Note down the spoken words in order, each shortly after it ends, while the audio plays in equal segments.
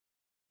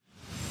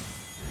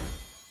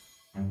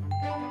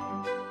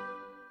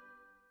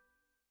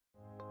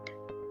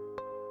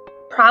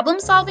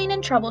Problem-solving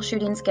and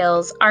troubleshooting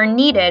skills are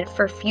needed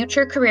for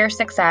future career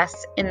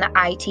success in the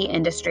IT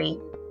industry.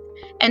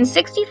 And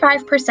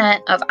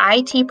 65% of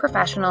IT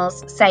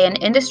professionals say an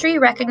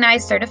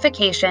industry-recognized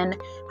certification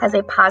has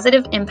a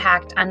positive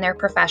impact on their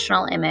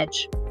professional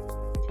image.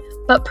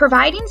 But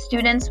providing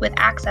students with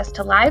access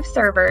to live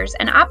servers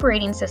and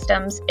operating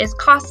systems is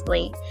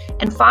costly,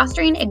 and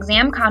fostering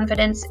exam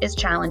confidence is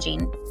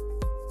challenging.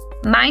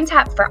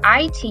 MindTap for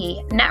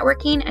IT,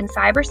 networking, and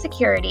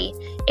cybersecurity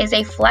is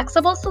a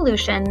flexible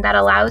solution that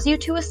allows you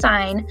to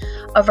assign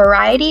a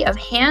variety of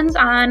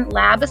hands-on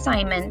lab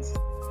assignments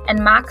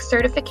and mock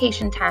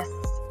certification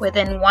tests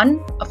within one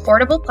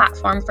affordable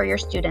platform for your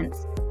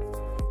students.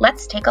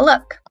 Let's take a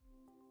look.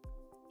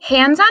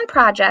 Hands-on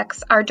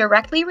projects are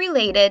directly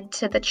related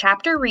to the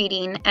chapter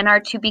reading and are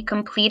to be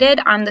completed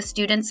on the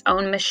student's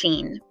own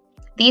machine.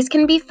 These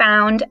can be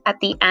found at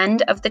the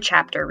end of the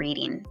chapter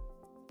reading.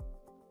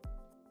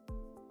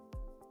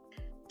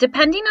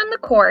 Depending on the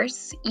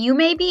course, you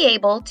may be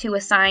able to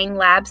assign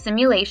lab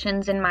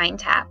simulations in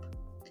MindTap.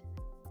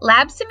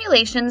 Lab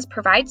simulations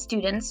provide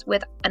students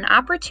with an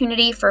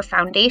opportunity for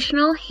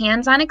foundational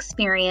hands-on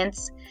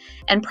experience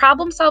and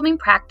problem-solving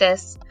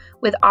practice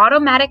with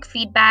automatic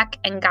feedback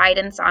and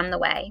guidance on the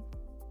way.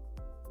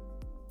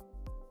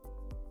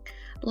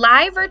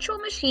 Live virtual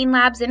machine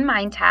labs in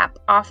MindTap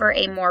offer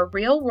a more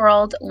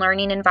real-world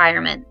learning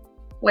environment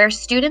where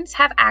students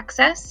have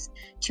access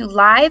to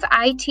live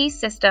IT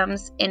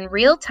systems in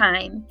real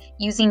time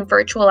using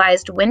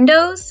virtualized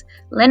Windows,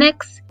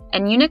 Linux,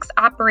 and Unix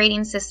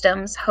operating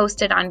systems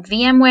hosted on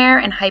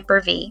VMware and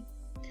Hyper-V.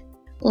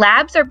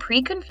 Labs are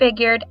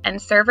pre-configured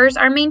and servers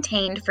are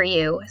maintained for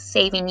you,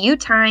 saving you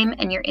time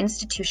and your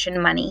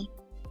institution money.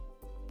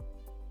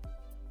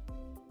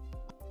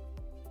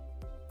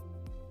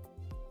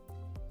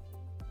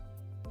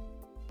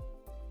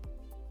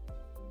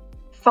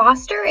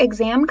 Foster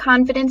exam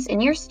confidence in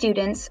your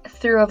students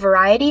through a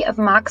variety of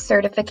mock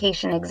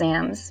certification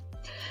exams.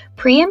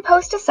 Pre- and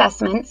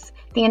post-assessments,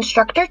 the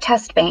instructor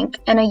test bank,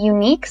 and a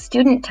unique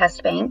student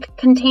test bank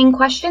contain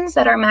questions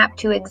that are mapped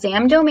to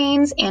exam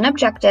domains and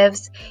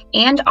objectives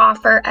and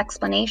offer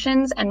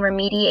explanations and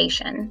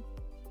remediation.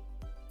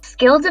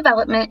 Skill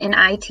development in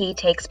IT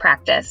takes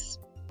practice,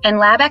 and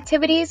lab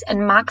activities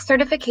and mock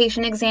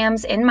certification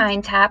exams in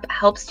MindTap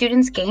help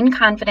students gain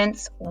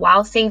confidence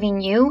while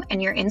saving you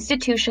and your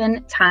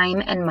institution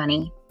time and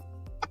money.